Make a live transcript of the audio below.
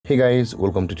Hey guys,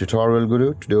 welcome to Tutorial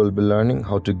Guru. Today we'll be learning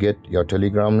how to get your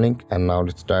Telegram link, and now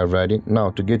let's dive right in. Now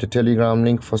to get a Telegram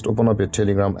link, first open up your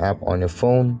Telegram app on your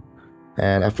phone,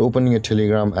 and after opening your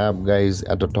Telegram app, guys,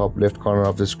 at the top left corner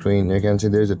of the screen you can see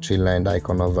there is a three-lined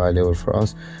icon available for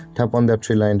us. Tap on that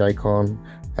three-lined icon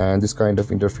and this kind of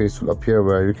interface will appear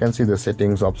where you can see the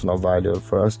settings option available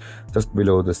for us. Just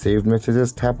below the saved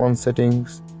messages, tap on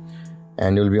settings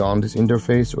and you'll be on this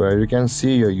interface where you can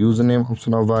see your username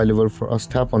option available for us.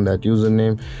 Tap on that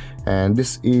username and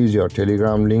this is your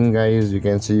Telegram link, guys. You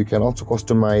can see you can also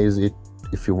customize it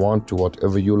if you want to,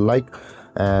 whatever you like.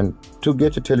 And to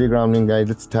get a Telegram link, guys,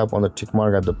 let's tap on the tick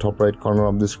mark at the top right corner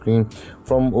of the screen.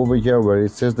 From over here where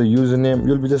it says the username,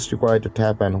 you'll be just required to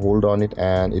tap and hold on it,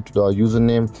 and the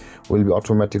username will be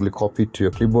automatically copied to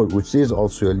your clipboard, which is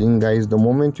also your link, guys. The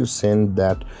moment you send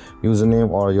that username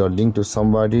or your link to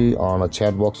somebody on a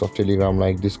chat box of Telegram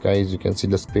like this, guys, you can see,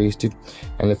 let's paste it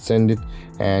and let's send it,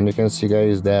 and you can see,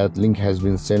 guys, that link has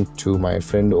been sent to my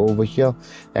friend over here.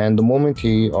 And the moment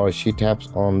he or she taps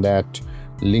on that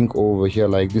link over here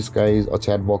like this, guys, a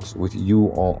chat box with you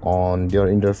on their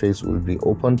interface will be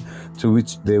opened, to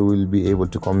which they will be able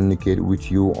to communicate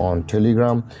with you on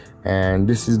Telegram. And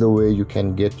this is the way you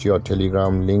can get your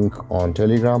Telegram link on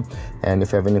Telegram. And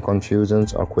if you have any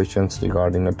confusions or questions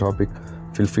regarding the topic,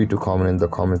 feel free to comment in the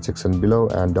comment section below,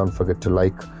 and don't forget to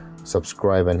like,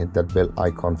 subscribe and hit that bell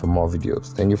icon for more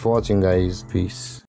videos. Thank you for watching, guys. Peace.